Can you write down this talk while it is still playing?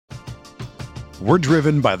We're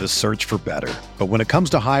driven by the search for better. But when it comes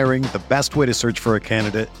to hiring, the best way to search for a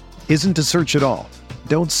candidate isn't to search at all.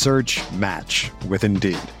 Don't search, match with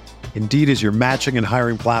Indeed. Indeed is your matching and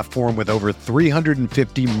hiring platform with over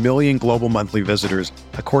 350 million global monthly visitors,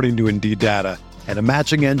 according to Indeed data, and a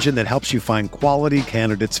matching engine that helps you find quality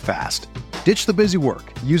candidates fast. Ditch the busy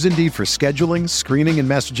work. Use Indeed for scheduling, screening, and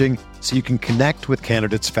messaging so you can connect with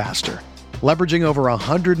candidates faster. Leveraging over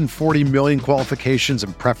 140 million qualifications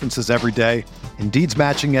and preferences every day, Indeed's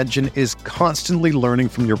matching engine is constantly learning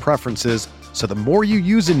from your preferences, so the more you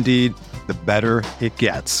use Indeed, the better it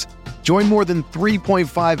gets. Join more than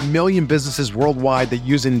 3.5 million businesses worldwide that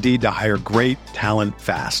use Indeed to hire great talent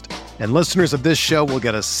fast. And listeners of this show will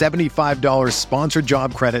get a $75 sponsored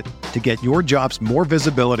job credit to get your jobs more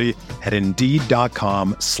visibility at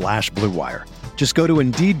Indeed.com/Blue Wire. Just go to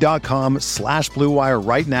Indeed.com/Blue Wire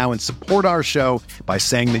right now and support our show by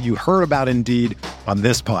saying that you heard about Indeed on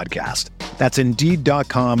this podcast. That's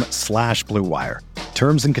Indeed.com/Blue Wire.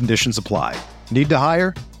 Terms and conditions apply. Need to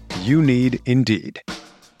hire? You need Indeed.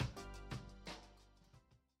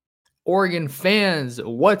 Oregon fans,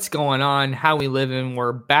 what's going on? How we living?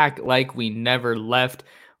 We're back like we never left.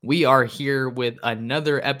 We are here with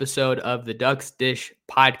another episode of the Ducks Dish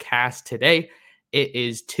podcast today. It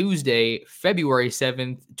is Tuesday, February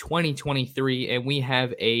 7th, 2023, and we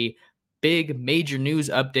have a big major news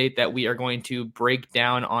update that we are going to break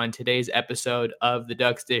down on today's episode of the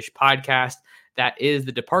Ducks Dish podcast. That is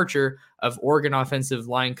the departure of Oregon offensive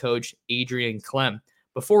line coach Adrian Klemm.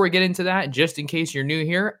 Before we get into that, just in case you're new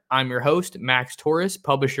here, I'm your host, Max Torres,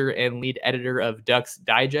 publisher and lead editor of Ducks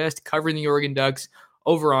Digest, covering the Oregon Ducks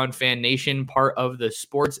over on Fan Nation, part of the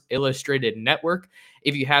Sports Illustrated Network.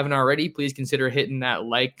 If you haven't already, please consider hitting that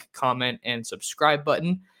like, comment, and subscribe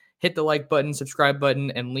button. Hit the like button, subscribe button,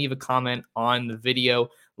 and leave a comment on the video,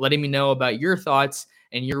 letting me know about your thoughts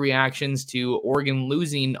and your reactions to Oregon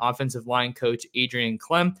losing offensive line coach Adrian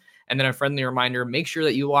Klemm. And then a friendly reminder, make sure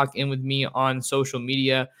that you lock in with me on social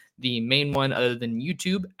media. The main one other than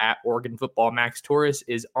YouTube at Oregon Football Max Torres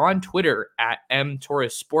is on Twitter at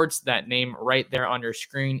mtorresports. That name right there on your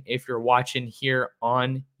screen if you're watching here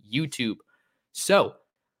on YouTube. So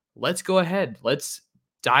let's go ahead. Let's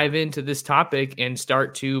dive into this topic and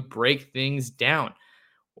start to break things down.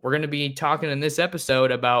 We're going to be talking in this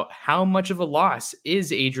episode about how much of a loss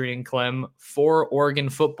is Adrian Klemm for Oregon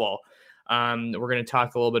football. We're going to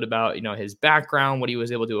talk a little bit about, his background, what he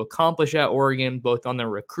was able to accomplish at Oregon, both on the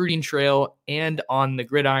recruiting trail and on the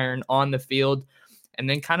gridiron on the field, and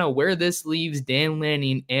then kind of where this leaves Dan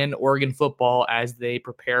Lanning and Oregon football as they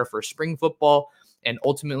prepare for spring football and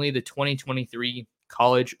ultimately the 2023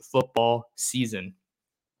 college football season.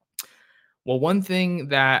 Well, one thing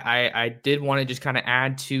that I did want to just kind of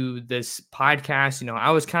add to this podcast,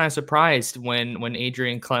 I was kind of surprised when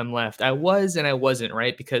Adrian Klemm left. I was and I wasn't,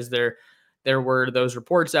 right? Because there were those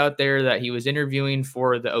reports out there that he was interviewing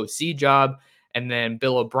for the OC job, and then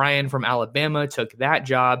Bill O'Brien from Alabama took that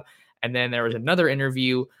job, and then there was another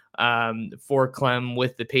interview for Klemm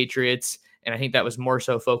with the Patriots, and I think that was more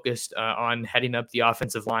so focused on heading up the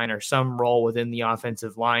offensive line or some role within the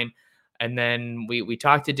offensive line. And then we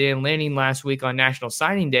talked to Dan Lanning last week on National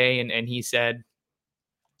Signing Day, and he said,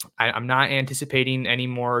 I'm not anticipating any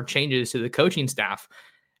more changes to the coaching staff.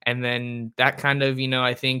 And then that kind of,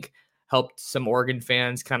 I think helped some Oregon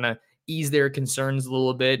fans kind of ease their concerns a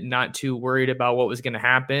little bit, not too worried about what was going to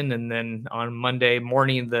happen. And then on Monday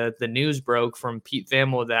morning, the news broke from Pete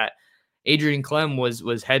Thamel that Adrian Klemm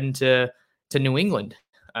was heading to New England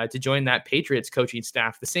to join that Patriots coaching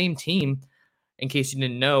staff, the same team, in case you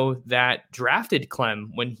didn't know, that drafted Klemm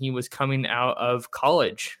when he was coming out of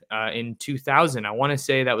college in 2000. I want to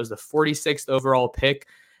say that was the 46th overall pick,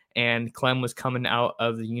 and Klemm was coming out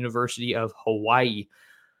of the University of Hawaii.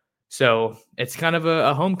 So it's kind of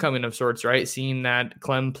a homecoming of sorts, right? Seeing that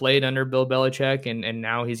Klemm played under Bill Belichick, and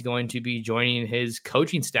now he's going to be joining his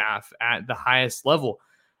coaching staff at the highest level.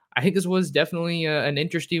 I think this was definitely an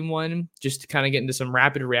interesting one, just to kind of get into some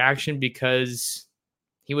rapid reaction, because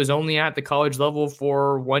he was only at the college level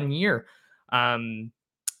for 1 year.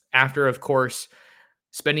 After, of course,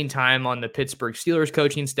 spending time on the Pittsburgh Steelers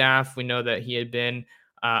coaching staff, we know that he had been,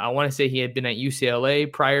 I want to say he had been at UCLA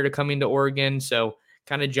prior to coming to Oregon. So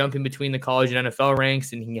kind of jumping between the college and NFL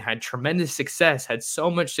ranks, and he had tremendous success, had so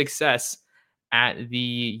much success at the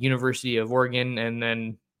University of Oregon. And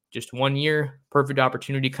then just 1 year, perfect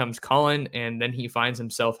opportunity comes calling, and then he finds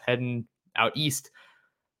himself heading out east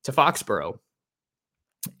to Foxborough.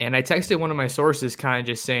 And I texted one of my sources kind of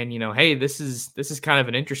just saying, hey, this is kind of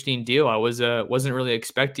an interesting deal. I wasn't really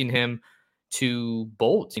expecting him to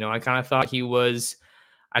bolt. I kind of thought he was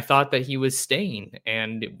I thought that he was staying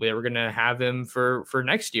and they were going to have him for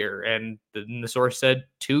next year. And the source said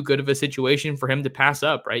too good of a situation for him to pass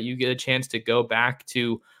up, right? You get a chance to go back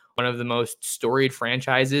to one of the most storied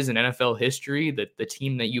franchises in NFL history, the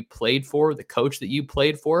team that you played for, the coach that you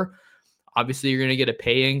played for. Obviously, you're going to get a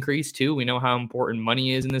pay increase too. We know how important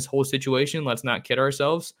money is in this whole situation. Let's not kid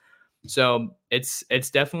ourselves. So it's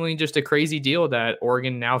definitely just a crazy deal that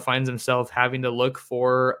Oregon now finds himself having to look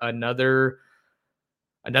for another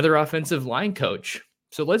offensive line coach.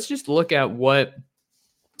 So let's look at what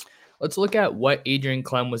Adrian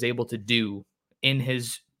Klemm was able to do in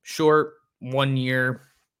his short 1 year,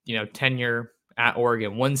 tenure at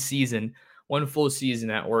Oregon, one full season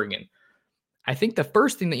at Oregon. I think the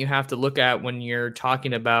first thing that you have to look at when you're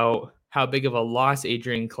talking about how big of a loss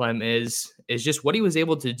Adrian Klemm is just what he was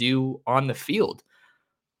able to do on the field.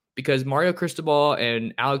 Because Mario Cristobal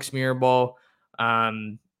and Alex Mirabal,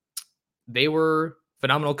 they were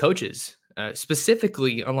phenomenal coaches,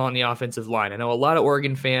 specifically along the offensive line. I know a lot of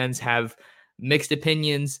Oregon fans have mixed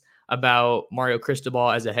opinions about Mario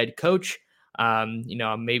Cristobal as a head coach.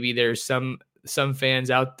 Maybe there's some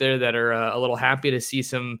fans out there that are a little happy to see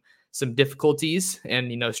some difficulties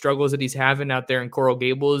and, struggles that he's having out there in Coral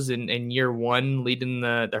Gables in year one, leading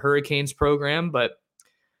the Hurricanes program. But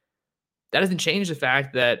that doesn't change the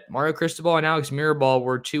fact that Mario Cristobal and Alex Mirabal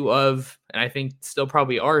were two of, and I think still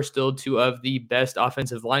probably are still two of the best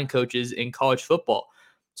offensive line coaches in college football.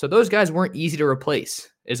 So those guys weren't easy to replace,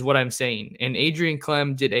 is what I'm saying. And Adrian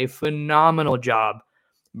Klemm did a phenomenal job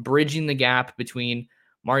bridging the gap between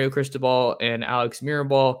Mario Cristobal and Alex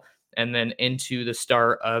Mirabal, and then into the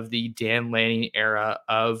start of the Dan Lanning era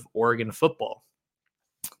of Oregon football.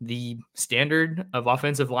 The standard of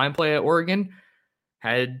offensive line play at Oregon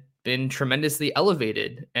had been tremendously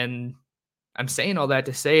elevated. And I'm saying all that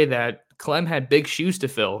to say that Klemm had big shoes to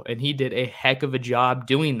fill, and he did a heck of a job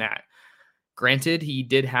doing that. Granted, he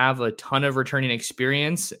did have a ton of returning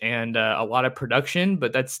experience and a lot of production,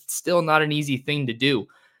 but that's still not an easy thing to do.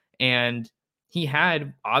 And he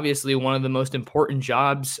had obviously one of the most important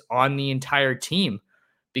jobs on the entire team,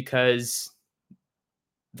 because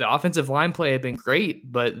the offensive line play had been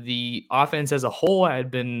great, but the offense as a whole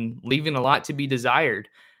had been leaving a lot to be desired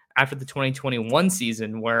after the 2021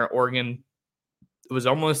 season, where Oregon was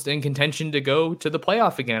almost in contention to go to the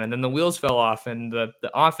playoff again. And then the wheels fell off and the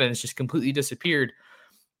offense just completely disappeared.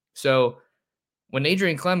 So when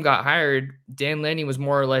Adrian Klemm got hired, Dan Lanning was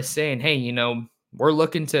more or less saying, hey, we're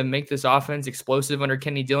looking to make this offense explosive under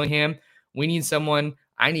Kenny Dillingham. I need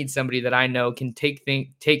somebody that I know can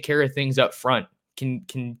take care of things up front,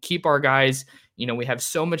 can keep our guys. We have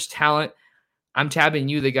so much talent. I'm tabbing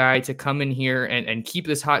you, the guy, to come in here and keep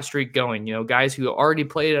this hot streak going. Guys who already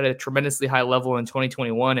played at a tremendously high level in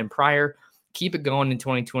 2021 and prior, keep it going in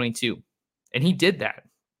 2022. And he did that.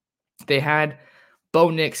 They had Bo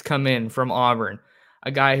Nix come in from Auburn,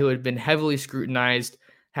 a guy who had been heavily scrutinized,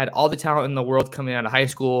 had all the talent in the world coming out of high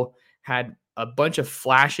school, had a bunch of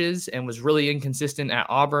flashes, and was really inconsistent at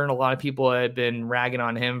Auburn. A lot of people had been ragging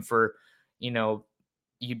on him for,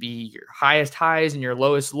 you'd be your highest highs and your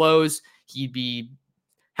lowest lows. He'd be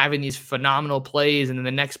having these phenomenal plays, and then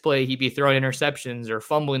the next play he'd be throwing interceptions or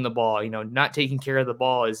fumbling the ball. Not taking care of the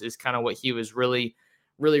ball is kind of what he was really,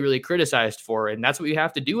 really, really criticized for. And that's what you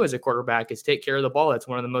have to do as a quarterback, is take care of the ball. That's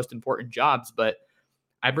one of the most important jobs. But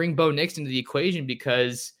I bring Bo Nix into the equation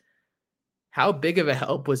because how big of a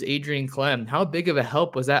help was Adrian Klemm? How big of a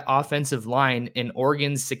help was that offensive line in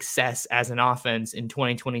Oregon's success as an offense in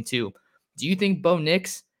 2022? Do you think Bo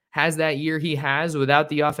Nix has that year he has without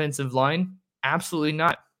the offensive line? Absolutely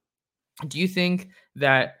not. Do you think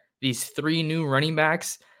that these three new running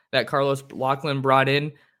backs that Carlos Loughlin brought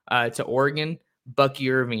in to Oregon,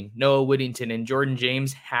 Bucky Irving, Noah Whittington, and Jordan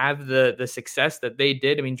James, have the success that they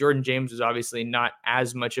did? I mean, Jordan James was obviously not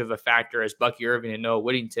as much of a factor as Bucky Irving and Noah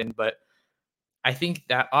Whittington, but I think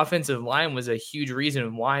that offensive line was a huge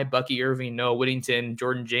reason why Bucky Irving, Noah Whittington,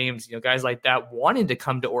 Jordan James, guys like that wanted to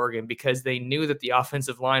come to Oregon, because they knew that the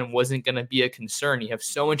offensive line wasn't going to be a concern. You have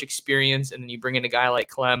so much experience, and then you bring in a guy like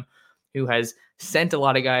Klemm, who has sent a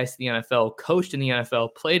lot of guys to the NFL, coached in the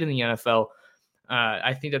NFL, played in the NFL.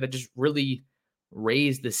 I think that just really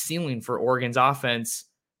raised the ceiling for Oregon's offense,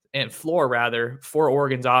 and floor rather, for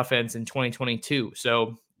Oregon's offense in 2022.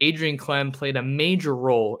 So Adrian Klemm played a major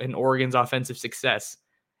role in Oregon's offensive success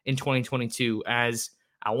in 2022 as,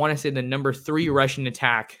 I want to say, the number 3 rushing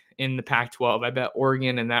attack in the Pac-12. I bet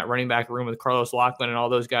Oregon and that running back room with Carlos Loughlin and all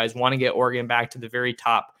those guys want to get Oregon back to the very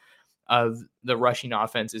top of the rushing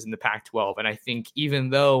offenses in the Pac-12. And I think even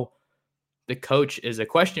though the coach is a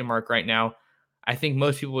question mark right now, I think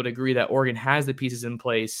most people would agree that Oregon has the pieces in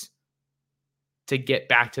place to get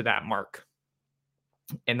back to that mark.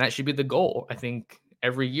 And that should be the goal, I think,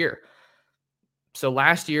 every year. So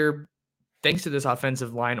last year, thanks to this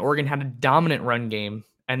offensive line, Oregon had a dominant run game.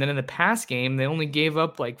 And then in the pass game, they only gave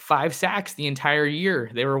up like 5 sacks the entire year.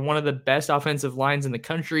 They were one of the best offensive lines in the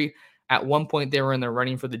country. At one point, they were in the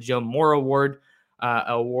running for the Joe Moore Award,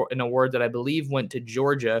 an award that I believe went to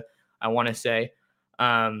Georgia, I want to say.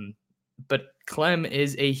 But Clem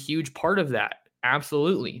is a huge part of that.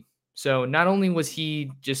 Absolutely. So not only was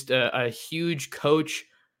he just a huge coach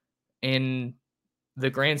in the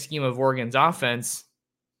grand scheme of Oregon's offense,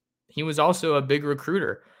 he was also a big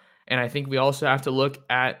recruiter. And I think we also have to look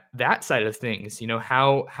at that side of things,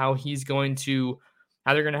 how he's going to,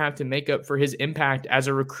 how they're going to have to make up for his impact as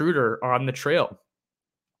a recruiter on the trail.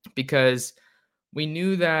 Because we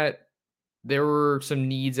knew that there were some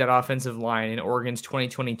needs at offensive line in Oregon's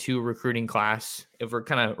 2022 recruiting class. If we're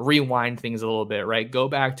kind of rewind things a little bit, right? Go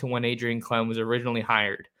back to when Adrian Clem was originally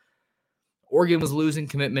hired. Oregon was losing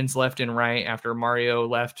commitments left and right after Mario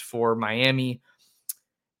left for Miami.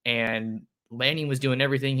 And Lanning was doing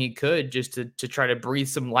everything he could just to try to breathe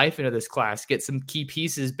some life into this class, get some key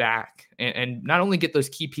pieces back, and not only get those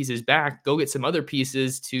key pieces back, go get some other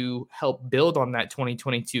pieces to help build on that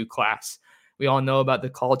 2022 class. We all know about the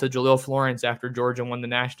call to Jaleel Florence after Georgia won the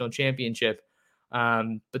national championship.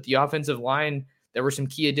 But the offensive line, there were some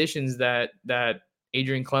key additions that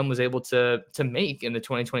Adrian Clem was able to make in the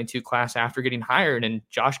 2022 class after getting hired. And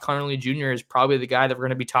Josh Conerly Jr. is probably the guy that we're going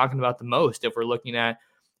to be talking about the most if we're looking at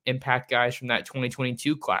impact guys from that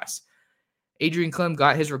 2022 class. Adrian Clem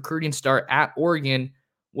got his recruiting start at Oregon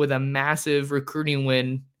with a massive recruiting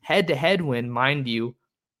win, head-to-head win, mind you,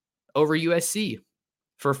 over USC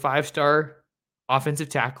for 5-star offensive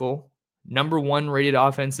tackle, number 1 rated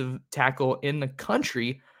offensive tackle in the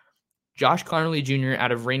country, Josh Conerly Jr.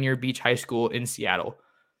 out of Rainier Beach High School in Seattle.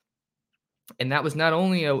 And that was not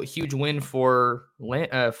only a huge win for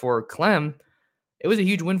Clem, it was a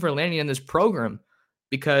huge win for Lanning in this program,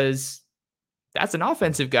 because that's an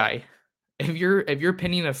offensive guy. If you're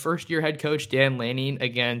pinning a first-year head coach Dan Lanning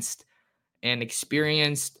against an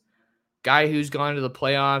experienced guy who's gone to the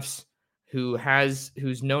playoffs,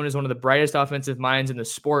 who's known as one of the brightest offensive minds in the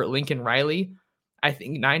sport, Lincoln Riley, I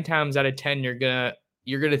think 9 times out of 10 you're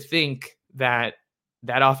gonna think that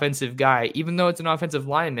offensive guy, even though it's an offensive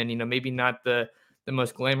lineman, maybe not the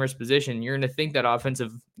most glamorous position, you're gonna think that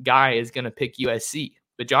offensive guy is gonna pick USC.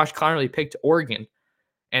 But Josh Conerly picked Oregon.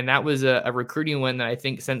 And that was a recruiting win that I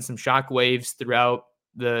think sent some shockwaves throughout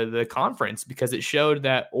the conference, because it showed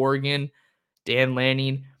that Oregon, Dan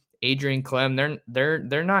Lanning, Adrian Clem,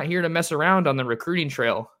 they're not here to mess around on the recruiting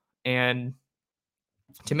trail. And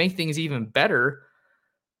to make things even better,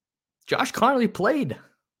 Josh Conerly played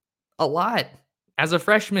a lot as a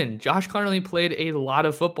freshman. Josh Conerly played a lot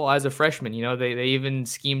of football as a freshman. They even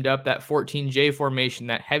schemed up that 14J formation,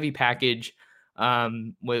 that heavy package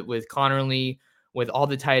with Conerly, with all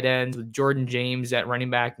the tight ends, with Jordan James at running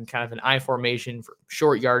back, and kind of an I formation for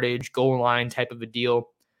short yardage, goal line type of a deal.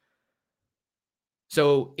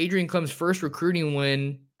 So Adrian Clem's first recruiting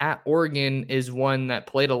win at Oregon is one that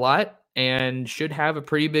played a lot and should have a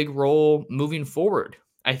pretty big role moving forward.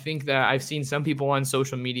 I think that I've seen some people on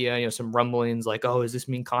social media, some rumblings like, oh, does this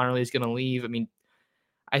mean Conerly is going to leave? I mean,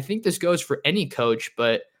 I think this goes for any coach,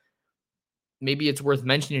 but maybe it's worth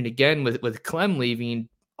mentioning again with Clem leaving.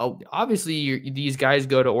 Obviously, these guys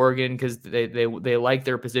go to Oregon because they like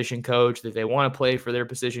their position coach, that they want to play for their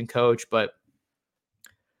position coach. But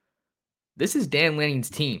this is Dan Lanning's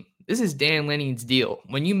team. This is Dan Lanning's deal.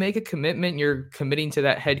 When you make a commitment, you're committing to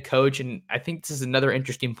that head coach. And I think this is another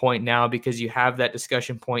interesting point now, because you have that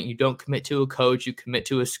discussion point. You don't commit to a coach, you commit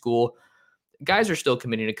to a school. Guys are still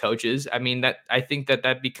committing to coaches. I mean, I think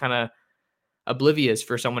that'd be kind of oblivious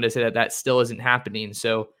for someone to say that still isn't happening.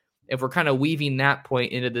 So if we're kind of weaving that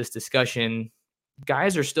point into this discussion,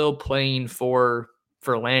 guys are still playing for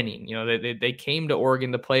Lanning. They came to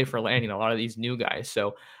Oregon to play for Lanning, a lot of these new guys.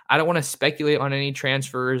 So I don't want to speculate on any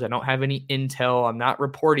transfers. I don't have any intel. I'm not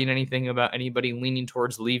reporting anything about anybody leaning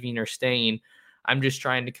towards leaving or staying. I'm just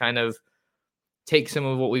trying to kind of take some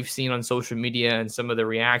of what we've seen on social media and some of the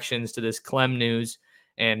reactions to this Clem news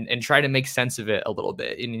and try to make sense of it a little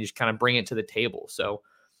bit and just kind of bring it to the table. So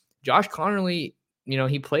Josh Conerly,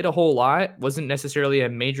 he played a whole lot, wasn't necessarily a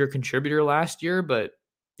major contributor last year, but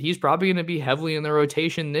he's probably going to be heavily in the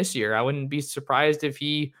rotation this year. I wouldn't be surprised if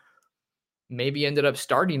he maybe ended up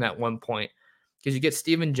starting at one point, because you get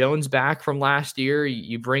Stephen Jones back from last year.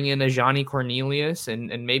 You bring in a Johnny Cornelius,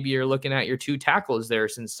 and maybe you're looking at your 2 tackles there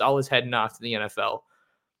since Saleh's heading off to the NFL.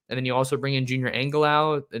 And then you also bring in Junior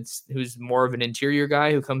Angelau, who's more of an interior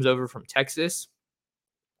guy who comes over from Texas.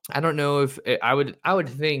 I don't know if I would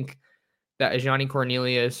think that Ajani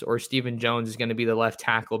Cornelius or Stephen Jones is going to be the left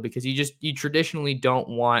tackle, because you traditionally don't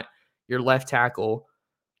want your left tackle,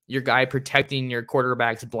 your guy protecting your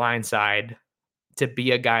quarterback's blind side, to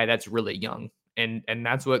be a guy that's really young. And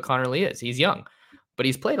that's what Conerly is. He's young, but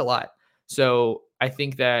he's played a lot. So I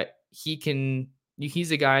think that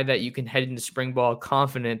he's a guy that you can head into spring ball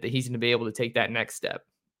confident that he's going to be able to take that next step.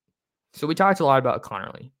 So we talked a lot about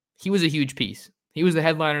Conerly. He was a huge piece. He was the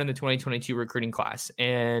headliner in the 2022 recruiting class,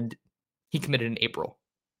 and he committed in April.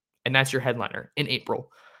 And that's your headliner in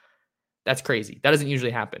April. That's crazy. That doesn't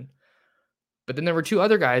usually happen. But then there were two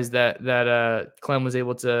other guys that Clem was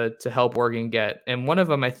able to help Oregon get. And one of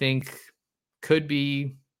them, I think, could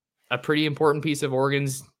be a pretty important piece of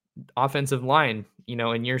Oregon's offensive line,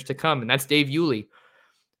 in years to come. And that's Dave Yulee,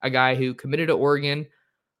 a guy who committed to Oregon,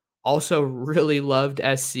 also really loved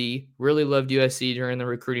SC, really loved USC during the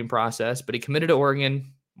recruiting process, but he committed to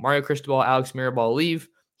Oregon. Mario Cristobal, Alex Mirabal leave.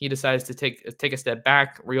 He decides to take a step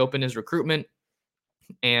back, reopen his recruitment,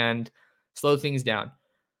 and slow things down.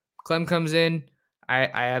 Clem comes in. I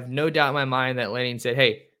have no doubt in my mind that Lanning said,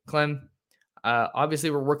 "Hey, Clem,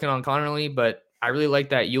 obviously we're working on Conerly, but I really like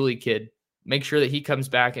that Yulee kid. Make sure that he comes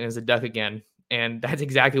back and is a Duck again." And that's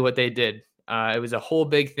exactly what they did. It was a whole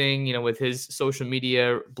big thing, with his social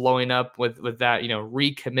media blowing up with that,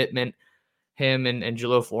 recommitment. Him and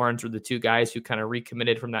Jalil Florence were the two guys who kind of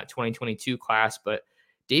recommitted from that 2022 class. But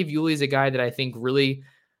Dave Yulee is a guy that I think really,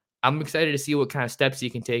 I'm excited to see what kind of steps he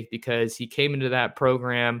can take, because he came into that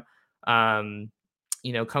program, coming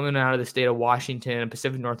out of the state of Washington, a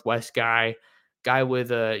Pacific Northwest guy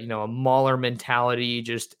with a mauler mentality,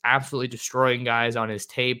 just absolutely destroying guys on his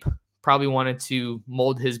tape. Probably wanted to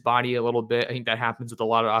mold his body a little bit. I think that happens with a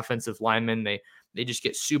lot of offensive linemen. They just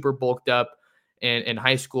get super bulked up in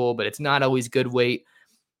high school, but it's not always good weight.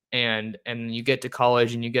 And you get to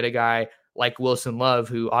college and you get a guy like Wilson Love,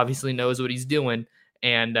 who obviously knows what he's doing,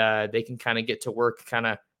 and they can kind of get to work kind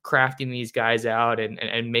of crafting these guys out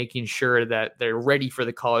and making sure that they're ready for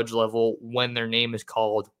the college level when their name is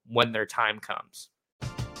called, when their time comes.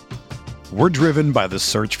 We're driven by the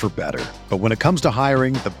search for better. But when it comes to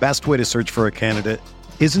hiring, the best way to search for a candidate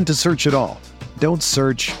isn't to search at all. Don't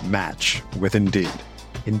search, match with Indeed.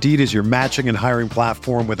 Indeed is your matching and hiring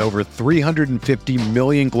platform with over 350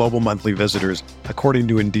 million global monthly visitors, according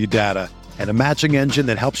to Indeed data, and a matching engine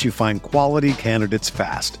that helps you find quality candidates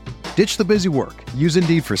fast. Ditch the busy work. Use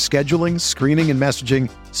Indeed for scheduling, screening, and messaging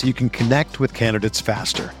so you can connect with candidates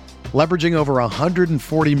faster. Leveraging over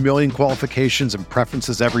 140 million qualifications and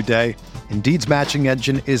preferences every day, Indeed's matching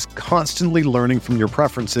engine is constantly learning from your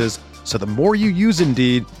preferences, so the more you use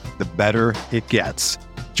Indeed, the better it gets.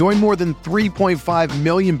 Join more than 3.5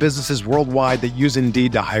 million businesses worldwide that use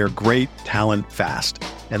Indeed to hire great talent fast.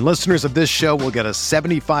 And listeners of this show will get a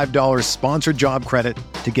 $75 sponsored job credit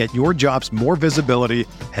to get your jobs more visibility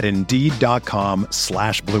at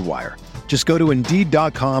Indeed.com/Blue Wire. Just go to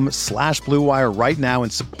Indeed.com/Blue Wire right now and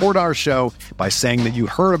support our show by saying that you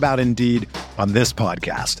heard about Indeed on this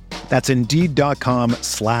podcast. That's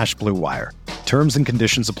Indeed.com/Blue Wire. Terms and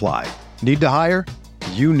conditions apply. Need to hire?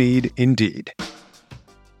 You need Indeed.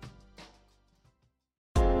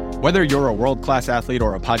 Whether you're a world-class athlete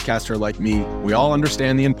or a podcaster like me, we all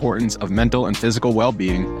understand the importance of mental and physical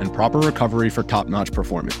well-being and proper recovery for top-notch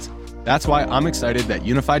performance. That's why I'm excited that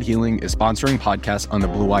Unified Healing is sponsoring podcasts on the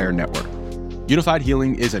Blue Wire Network. Unified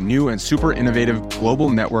Healing is a new and super innovative global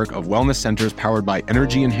network of wellness centers powered by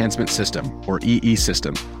Energy Enhancement System, or EE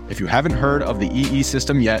System. If you haven't heard of the EE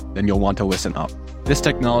System yet, then you'll want to listen up. This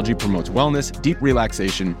technology promotes wellness, deep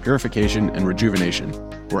relaxation, purification, and rejuvenation.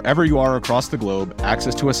 Wherever you are across the globe,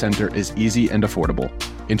 access to a center is easy and affordable.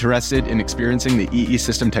 Interested in experiencing the EE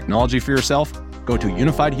System technology for yourself? Go to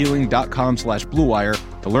unifiedhealing.com/Blue Wire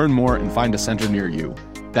to learn more and find a center near you.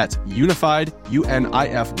 That's unified,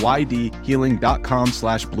 UNIFYD,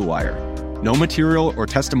 healing.com/Blue Wire. No material or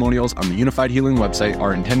testimonials on the Unified Healing website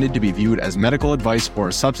are intended to be viewed as medical advice or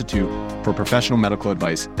a substitute for professional medical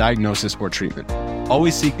advice, diagnosis, or treatment.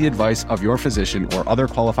 Always seek the advice of your physician or other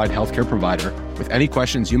qualified healthcare provider with any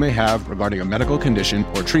questions you may have regarding a medical condition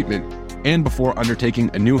or treatment, and before undertaking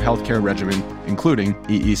a new healthcare regimen, including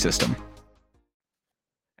EE System.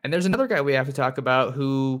 And there's another guy we have to talk about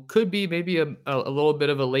who could be maybe a little bit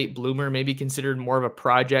of a late bloomer, maybe considered more of a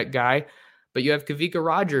project guy. But you have Kavika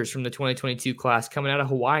Rogers from the 2022 class coming out of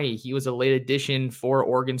Hawaii. He was a late addition for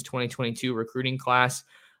Oregon's 2022 recruiting class.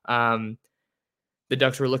 The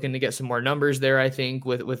Ducks were looking to get some more numbers there, I think,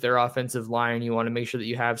 with their offensive line. You want to make sure that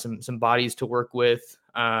you have some bodies to work with.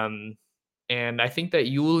 And I think that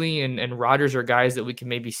Yulee and Rogers are guys that we can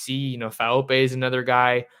maybe see. Faupe is another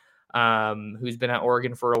guy who's been at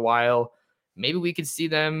Oregon for a while. Maybe we could see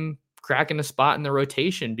them cracking a spot in the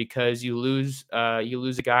rotation because you lose a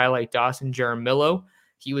guy like Dawson Jaramillo.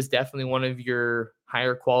 He was definitely one of your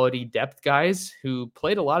higher quality depth guys who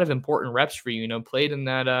played a lot of important reps for you. Played in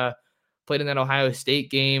that Ohio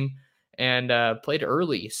State game and played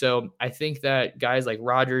early. So I think that guys like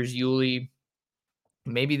Rogers, Yulee,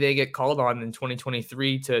 maybe they get called on in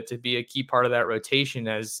 2023 to be a key part of that rotation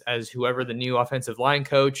as whoever the new offensive line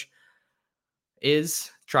coach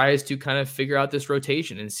tries to kind of figure out this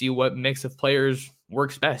rotation and see what mix of players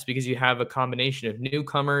works best, because you have a combination of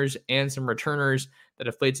newcomers and some returners that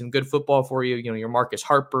have played some good football for you. Your Marcus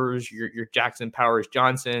Harpers, your Jackson Powers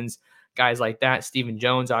Johnsons, guys like that. Stephen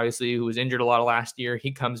Jones, obviously, who was injured a lot of last year,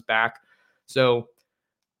 he comes back. So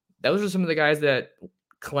those are some of the guys that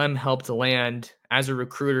Clem helped land as a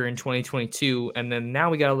recruiter in 2022. And then now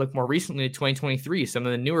we got to look more recently at 2023, some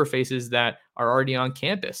of the newer faces that are already on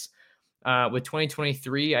campus. With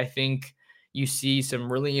 2023, I think you see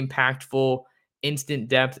some really impactful, instant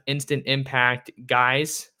depth, instant impact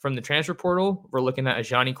guys from the transfer portal. We're looking at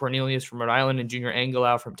Ajani Cornelius from Rhode Island and Junior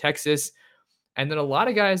Angelau from Texas. And then a lot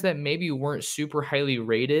of guys that maybe weren't super highly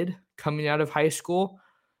rated coming out of the high school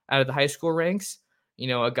ranks.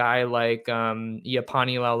 A guy like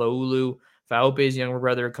Iapani Lalaulu, Faupe's younger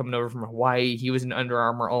brother coming over from Hawaii. He was an Under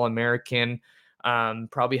Armour All-American.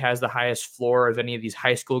 Probably has the highest floor of any of these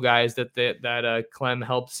high school guys that Clem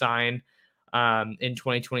helped sign in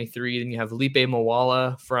 2023. Then you have Lipe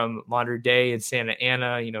Moala from Modern Day in Santa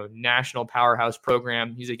Ana, national powerhouse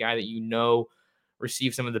program. He's a guy that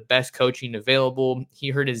received some of the best coaching available. He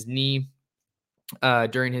hurt his knee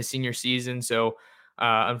during his senior season, so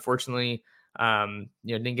unfortunately,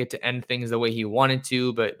 didn't get to end things the way he wanted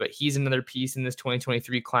to. But he's another piece in this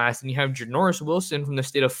 2023 class. And you have Janoris Wilson from the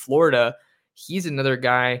state of Florida. He's another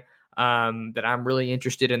guy that I'm really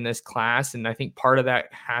interested in this class. And I think part of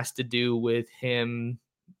that has to do with him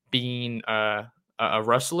being a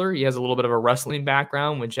wrestler. He has a little bit of a wrestling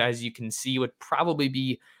background, which, as you can see, would probably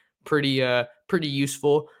be pretty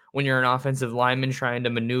useful when you're an offensive lineman trying to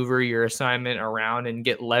maneuver your assignment around and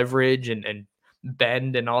get leverage and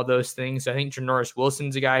bend and all those things. So I think Janoris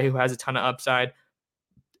Wilson's a guy who has a ton of upside.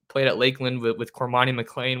 Played at Lakeland with Cormani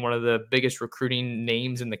McLean, one of the biggest recruiting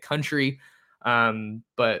names in the country.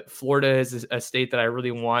 But Florida is a state that I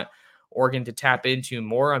really want Oregon to tap into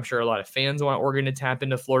more. I'm sure a lot of fans want Oregon to tap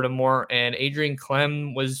into Florida more. And Adrian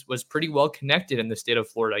Clem was pretty well connected in the state of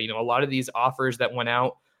Florida. A lot of these offers that went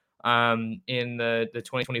out in the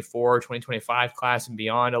 2024, 2025 class and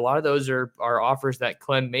beyond, a lot of those are offers that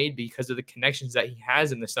Clem made because of the connections that he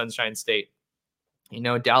has in the Sunshine State.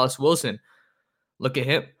 Dallas Wilson, look at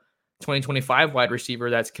him, 2025 wide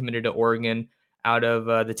receiver that's committed to Oregon out of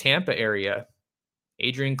the Tampa area.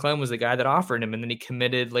 Adrian Clem was the guy that offered him, and then he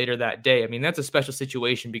committed later that day. I mean, that's a special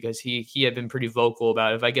situation because he had been pretty vocal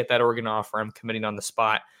about, if I get that Oregon offer, I'm committing on the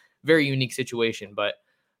spot. Very unique situation. But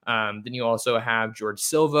then you also have George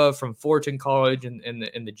Silva from Fullerton College in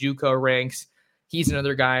the JUCO ranks. He's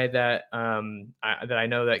another guy that I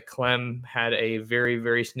know that Clem had a very,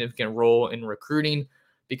 very significant role in recruiting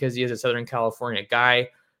because he is a Southern California guy.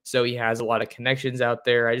 So he has a lot of connections out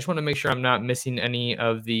there. I just want to make sure I'm not missing any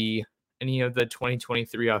of the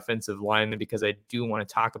 2023 offensive linemen because I do want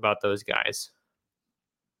to talk about those guys.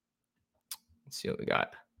 Let's see what we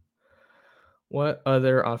got. What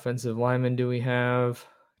other offensive linemen do we have?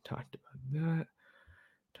 Talked about that.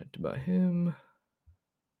 Talked about him.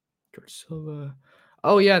 George Silva.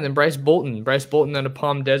 Oh, yeah, and then Bryce Bolton. Bryce Bolton out of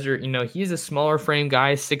Palm Desert. He's a smaller frame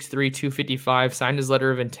guy, 6'3", 255, signed his letter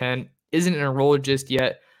of intent. Isn't enrolled just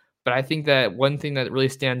yet. But I think that one thing that really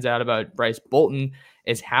stands out about Bryce Bolton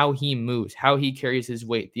is how he moves, how he carries his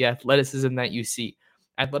weight, the athleticism that you see.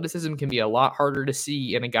 Athleticism can be a lot harder to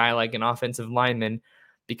see in a guy like an offensive lineman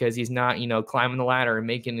because he's not, climbing the ladder and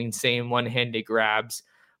making insane one-handed grabs,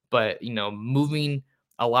 but, moving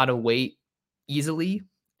a lot of weight easily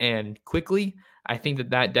and quickly. I think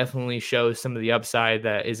that definitely shows some of the upside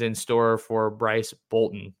that is in store for Bryce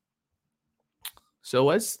Bolton. So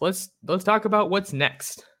let's talk about what's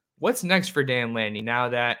next. What's next for Dan Lanning now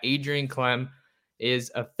that Adrian Clem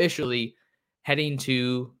is officially heading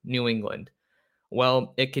to New England?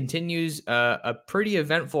 Well, it continues a pretty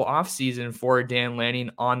eventful offseason for Dan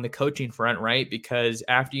Lanning on the coaching front, right? Because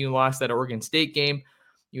after you lost that Oregon State game,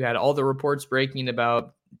 you had all the reports breaking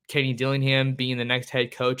about Kenny Dillingham being the next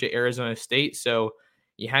head coach at Arizona State. So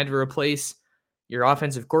you had to replace your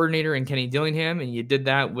offensive coordinator in Kenny Dillingham, and you did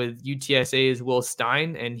that with UTSA's Will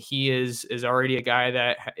Stein, and he is already a guy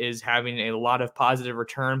that is having a lot of positive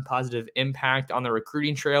return, positive impact on the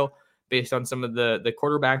recruiting trail based on some of the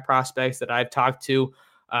quarterback prospects that I've talked to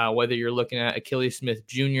Whether you're looking at Achilles Smith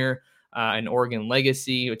Jr., an Oregon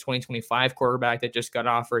legacy, a 2025 quarterback that just got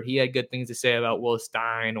offered, he had good things to say about Will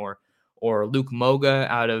Stein, or Luke Moga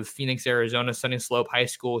out of Phoenix, Arizona, Sunny Slope High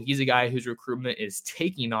School. He's a guy whose recruitment is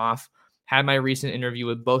taking off. Had my recent interview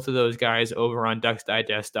with both of those guys over on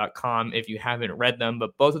ducksdigest.com if you haven't read them,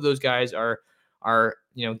 but both of those guys are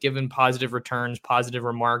given positive returns, positive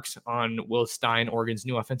remarks on Will Stein, Oregon's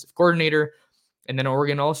new offensive coordinator. And then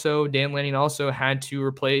Oregon also, Dan Lanning also had to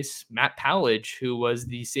replace Matt Powledge, who was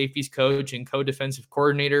the safeties coach and co-defensive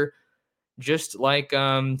coordinator, just like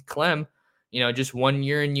Clem, just 1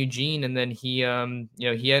 year in Eugene. And then he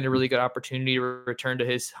had a really good opportunity to return to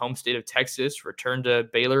his home state of Texas, return to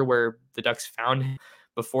Baylor, where the Ducks found him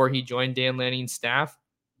before he joined Dan Lanning's staff.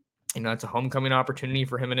 It's a homecoming opportunity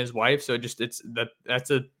for him and his wife. So that's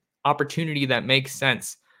an opportunity that makes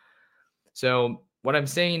sense. So what I'm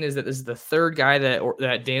saying is that this is the third guy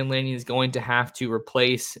that Dan Lanning is going to have to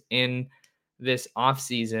replace in this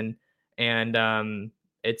offseason. And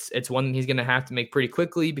it's one he's going to have to make pretty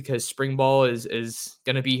quickly, because spring ball is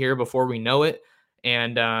going to be here before we know it.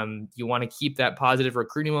 And you want to keep that positive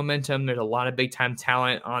recruiting momentum. There's a lot of big time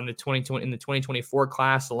talent in the 2024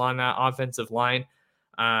 class along that offensive line.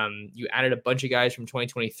 You added a bunch of guys from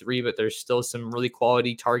 2023, but there's still some really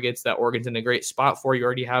quality targets that Oregon's in a great spot for. You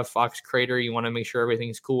already have Fox Crater. You want to make sure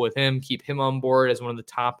everything's cool with him, keep him on board as one of the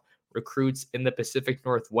top recruits in the Pacific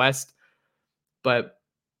Northwest. But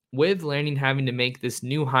with Lanning having to make this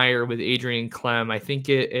new hire with Adrian Clem, I think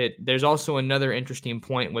there's also another interesting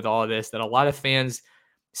point with all of this that a lot of fans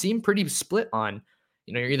seem pretty split on.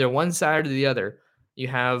 You're either one side or the other. You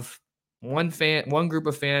have one group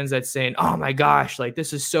of fans that's saying, oh my gosh, like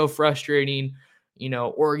this is so frustrating.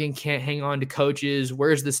 Oregon can't hang on to coaches.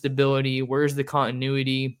 Where's the stability? Where's the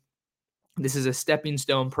continuity? This is a stepping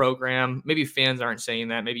stone program. Maybe fans aren't saying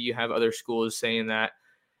that. Maybe you have other schools saying that.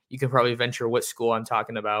 You can probably venture what school I'm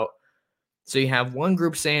talking about. So you have one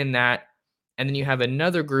group saying that, and then you have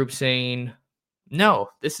another group saying, no,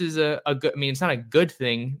 this is a good, it's not a good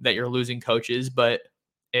thing that you're losing coaches, but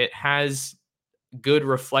it has good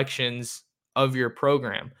reflections of your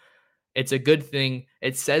program. It's a good thing.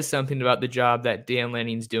 It says something about the job that Dan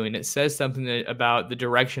Lanning's doing. It says something about the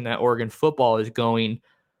direction that Oregon football is going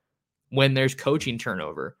when there's coaching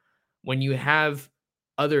turnover. When you have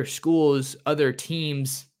other schools, other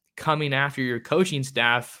teams coming after your coaching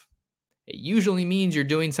staff, it usually means you're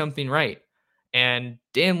doing something right. And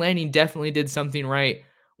Dan Lanning definitely did something right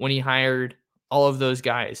when he hired all of those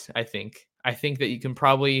guys, I think. I think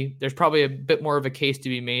that there's probably a bit more of a case to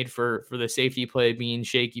be made for the safety play being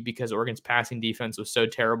shaky because Oregon's passing defense was so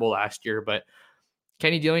terrible last year. But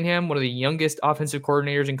Kenny Dillingham, one of the youngest offensive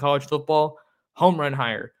coordinators in college football, home run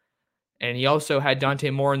hire. And he also had Dante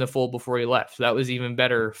Moore in the fold before he left. So that was even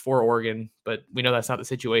better for Oregon, but we know that's not the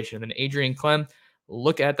situation. And then Adrian Clem,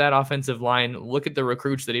 look at that offensive line, look at the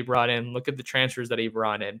recruits that he brought in, look at the transfers that he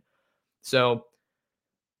brought in. So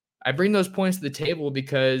I bring those points to the table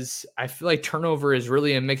because I feel like turnover is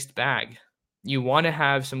really a mixed bag. You want to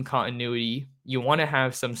have some continuity, you want to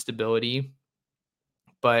have some stability,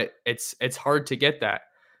 but it's hard to get that.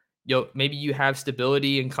 Maybe you have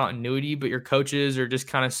stability and continuity, but your coaches are just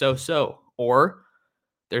kind of so-so. Or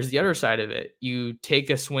there's the other side of it. You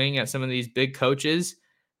take a swing at some of these big coaches.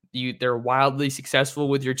 They're wildly successful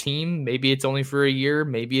with your team. Maybe it's only for a year.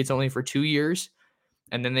 Maybe it's only for 2 years.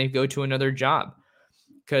 And then they go to another job.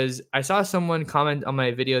 Because I saw someone comment on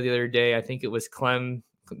my video the other day. I think it was Clem,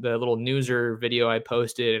 the little newser video I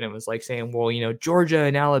posted. And it was like saying, well, Georgia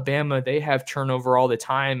and Alabama, they have turnover all the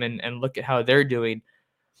time. And look at how they're doing.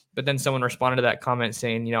 But then someone responded to that comment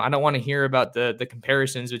saying, I don't want to hear about the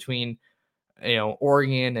comparisons between,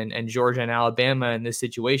 Oregon and Georgia and Alabama in this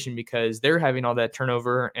situation because they're having all that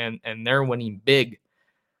turnover and they're winning big.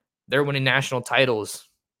 They're winning national titles.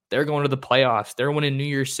 They're going to the playoffs. They're winning New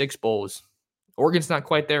Year's Six bowls. Oregon's not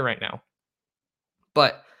quite there right now.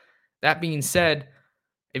 But that being said,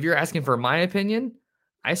 if you're asking for my opinion,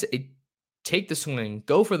 I say take the swing,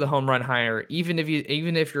 go for the home run hire, even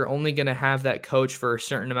if you're only going to have that coach for a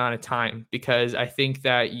certain amount of time, because I think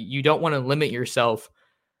that you don't want to limit yourself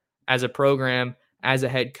as a program, as a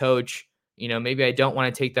head coach. Maybe I don't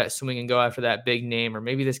want to take that swing and go after that big name, or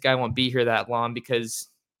maybe this guy won't be here that long because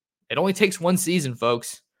it only takes one season,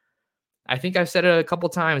 folks. I think I've said it a couple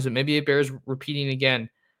times, but maybe it bears repeating again.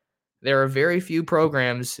 There are very few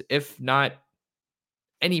programs, if not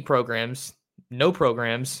any programs, no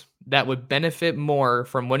programs, that would benefit more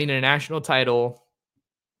from winning a national title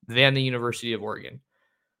than the University of Oregon.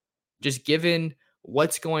 Just given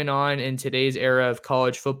what's going on in today's era of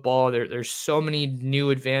college football. There's so many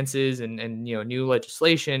new advances and new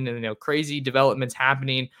legislation and crazy developments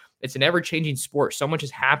happening. It's an ever-changing sport. So much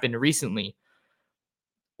has happened recently.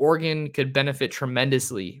 Oregon could benefit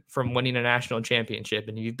tremendously from winning a national championship.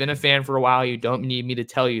 And if you've been a fan for a while, you don't need me to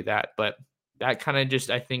tell you that. But that kind of just,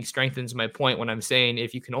 I think, strengthens my point when I'm saying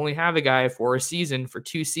if you can only have a guy for a season, for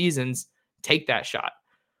 2 seasons, take that shot.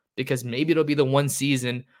 Because maybe it'll be the one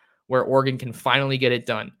season where Oregon can finally get it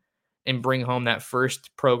done and bring home that first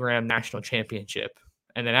program national championship.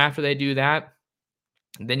 And then after they do that,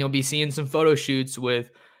 then you'll be seeing some photo shoots with,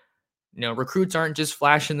 recruits aren't just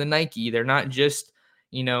flashing the Nike. They're not just,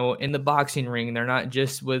 in the boxing ring. They're not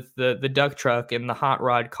just with the duck truck and the hot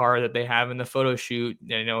rod car that they have in the photo shoot,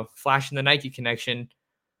 flashing the Nike connection.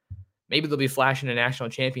 Maybe they'll be flashing a national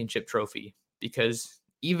championship trophy, because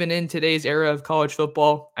even in today's era of college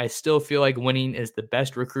football, I still feel like winning is the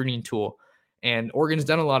best recruiting tool. And Oregon's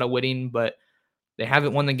done a lot of winning, but they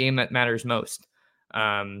haven't won the game that matters most.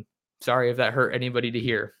 Sorry if that hurt anybody to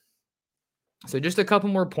hear. So just a couple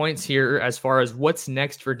more points here as far as what's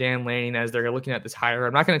next for Dan Lanning as they're looking at this hire.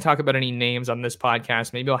 I'm not going to talk about any names on this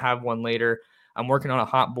podcast. Maybe I'll have one later. I'm working on a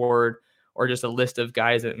hot board or just a list of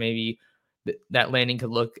guys that maybe that Lanning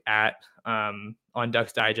could look at on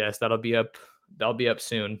Ducks Digest. That'll be up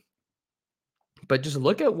soon. But just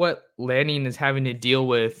look at what Lanning is having to deal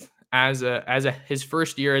with as his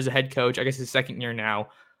first year as a head coach. I guess his second year now.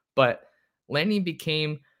 But Lanning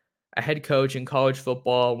became a head coach in college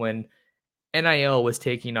football when NIL was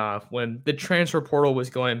taking off, when the transfer portal was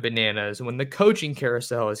going bananas, when the coaching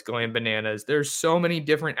carousel is going bananas. There's so many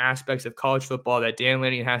different aspects of college football that Dan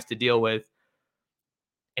Lanning has to deal with,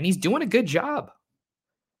 and he's doing a good job.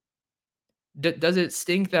 Does it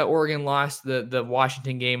stink that Oregon lost the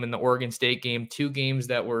Washington game and the Oregon State game, 2 games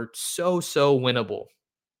that were so winnable?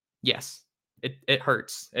 Yes, it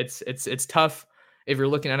hurts. It's tough if you're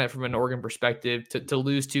looking at it from an Oregon perspective to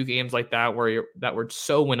lose 2 games like that that were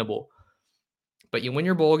so winnable. But you win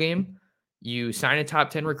your bowl game, you sign a top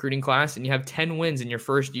 10 recruiting class, and you have 10 wins in your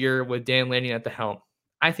first year with Dan Lanning at the helm.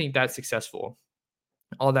 I think that's successful.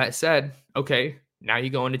 All that said, okay, now you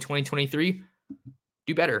go into 2023,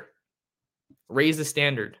 do better. Raise the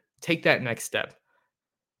standard. Take that next step.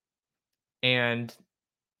 And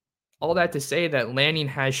all that to say that Lanning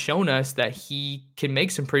has shown us that he can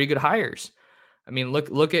make some pretty good hires. I mean,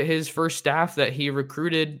 look at his first staff that he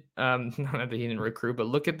recruited. Not that he didn't recruit, but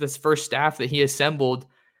look at this first staff that he assembled,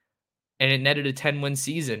 and it netted a 10-win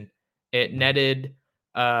season. It netted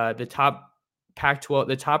the top Pac-12,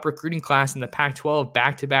 the top recruiting class in the Pac-12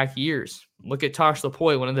 back-to-back years. Look at Tosh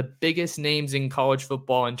Lupoi, one of the biggest names in college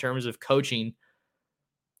football in terms of coaching.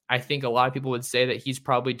 I think a lot of people would say that he's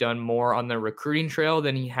probably done more on the recruiting trail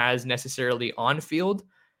than he has necessarily on field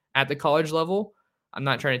at the college level. I'm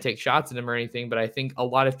not trying to take shots at him or anything, but I think a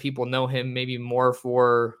lot of people know him maybe more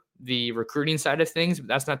for the recruiting side of things. But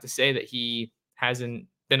that's not to say that he hasn't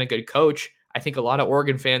been a good coach. I think a lot of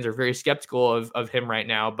Oregon fans are very skeptical of him right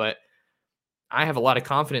now, but I have a lot of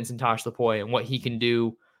confidence in Tosh Lupoi and what he can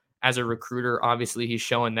do as a recruiter. Obviously, he's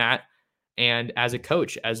showing that. And as a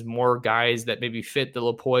coach, as more guys that maybe fit the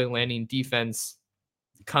Lupoi Lanning defense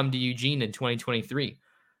come to Eugene in 2023.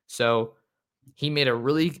 So he made a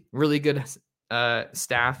really, really good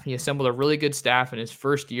staff. He assembled a really good staff in his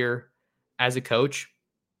first year as a coach.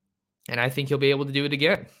 And I think he'll be able to do it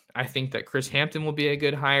again. I think that Chris Hampton will be a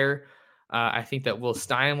good hire. I think that Will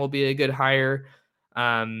Stein will be a good hire.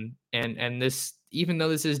 And this, even though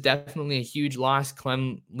this is definitely a huge loss,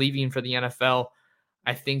 Clem leaving for the NFL,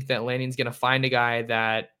 I think that Lanning's going to find a guy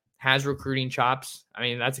that has recruiting chops. I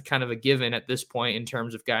mean, that's a kind of a given at this point in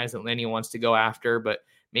terms of guys that Lanning wants to go after, but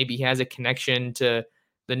maybe he has a connection to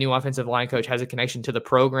the new offensive line coach, has a connection to the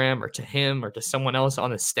program or to him or to someone else on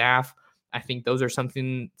the staff. I think those are some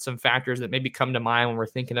factors that maybe come to mind when we're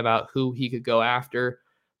thinking about who he could go after.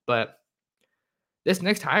 But this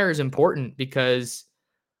next hire is important because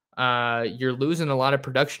you're losing a lot of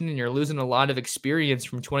production and you're losing a lot of experience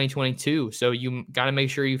from 2022. So you got to make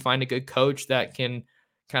sure you find a good coach that can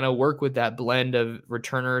kind of work with that blend of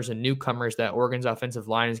returners and newcomers that Oregon's offensive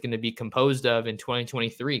line is going to be composed of in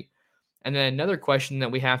 2023. And then another question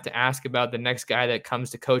that we have to ask about the next guy that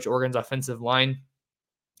comes to coach Oregon's offensive line: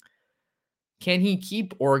 can he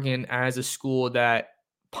keep Oregon as a school that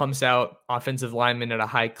pumps out offensive linemen at a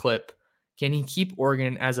high clip? Can he keep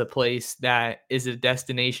Oregon as a place that is a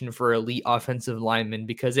destination for elite offensive linemen?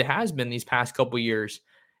 Because it has been these past couple years.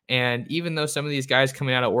 And even though some of these guys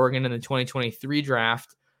coming out of Oregon in the 2023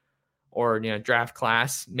 draft or draft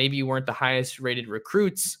class maybe weren't the highest rated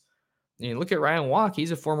recruits, look at Ryan Walk.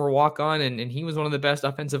 He's a former walk-on, and he was one of the best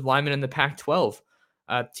offensive linemen in the Pac-12.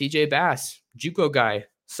 TJ Bass, JUCO guy.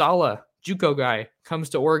 Sala, JUCO guy, comes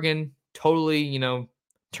to Oregon, totally,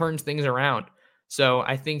 turns things around. So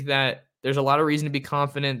I think that there's a lot of reason to be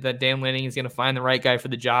confident that Dan Lanning is going to find the right guy for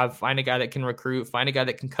the job, find a guy that can recruit, find a guy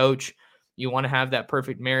that can coach. You want to have that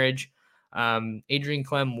perfect marriage. Adrian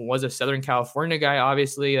Klemm was a Southern California guy.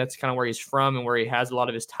 Obviously, that's kind of where he's from and where he has a lot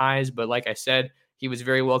of his ties. But like I said, he was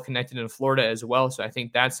very well connected in Florida as well. So I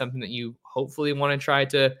think that's something that you hopefully want to try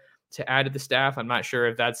to add to the staff. I'm not sure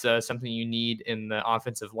if that's something you need in the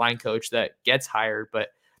offensive line coach that gets hired, but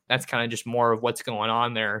that's kind of just more of what's going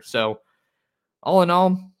on there. So all in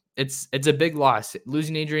all, it's a big loss.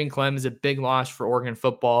 Losing Adrian Klemm is a big loss for Oregon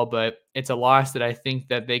football, but it's a loss that I think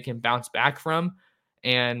that they can bounce back from,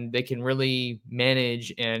 and they can really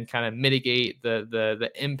manage and kind of mitigate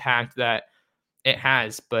the impact that it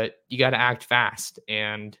has. But you got to act fast,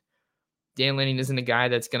 and Dan Lanning isn't a guy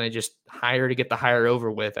that's going to just hire to get the hire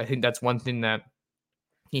over with. I think that's one thing that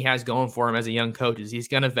he has going for him as a young coach is he's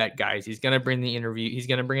going to vet guys. He's going to bring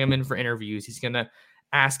them in for interviews. He's going to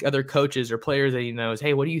ask other coaches or players that he knows,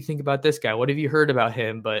 hey, what do you think about this guy? What have you heard about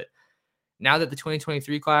him? But now that the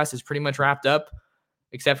 2023 class is pretty much wrapped up,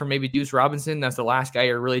 except for maybe Deuce Robinson, that's the last guy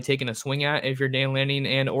you're really taking a swing at if you're Dan Lanning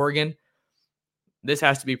and Oregon. This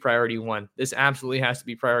has to be priority one. This absolutely has to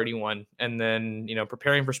be priority one. And then,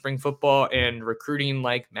 preparing for spring football and recruiting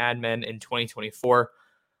like madmen in 2024,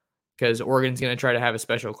 because Oregon's going to try to have a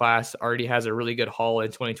special class. Already has a really good haul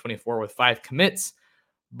in 2024 with 5 commits,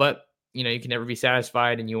 but you can never be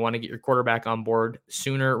satisfied, and you want to get your quarterback on board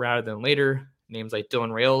sooner rather than later. Names like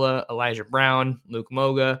Dylan Raiola, Elijah Brown, Luke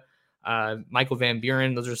Moga, Michael Van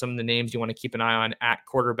Buren. Those are some of the names you want to keep an eye on at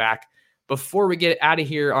quarterback. Before we get out of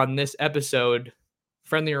here on this episode,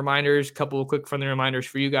 couple of quick friendly reminders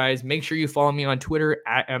for you guys. Make sure you follow me on Twitter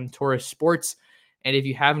at mtorresports. And if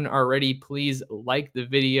you haven't already, please like the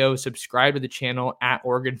video, subscribe to the channel at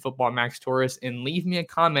Oregon Football Max Torres, and leave me a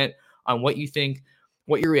comment on what you think,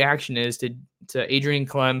 what your reaction is to Adrian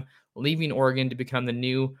Klemm leaving Oregon to become the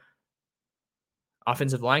new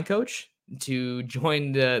offensive line coach, to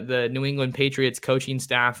join the New England Patriots coaching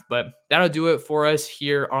staff. But that'll do it for us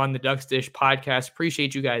here on the Ducks Dish podcast.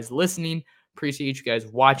 Appreciate you guys listening. Appreciate you guys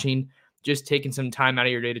watching. Just taking some time out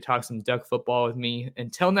of your day to talk some Duck football with me.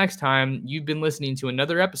 Until next time, you've been listening to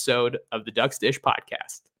another episode of the Ducks Dish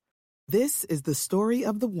podcast. This is the story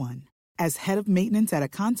of the one. As head of maintenance at a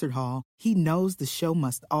concert hall, he knows the show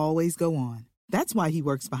must always go on. That's why he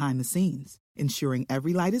works behind the scenes, ensuring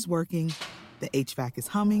every light is working, the HVAC is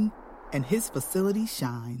humming, and his facility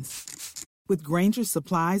shines. With Grainger's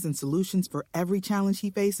supplies and solutions for every challenge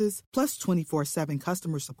he faces, plus 24/7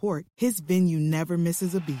 customer support, his venue never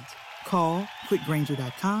misses a beat. Call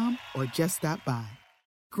quickgrainger.com or just stop by.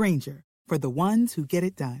 Grainger, for the ones who get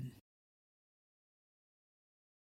it done.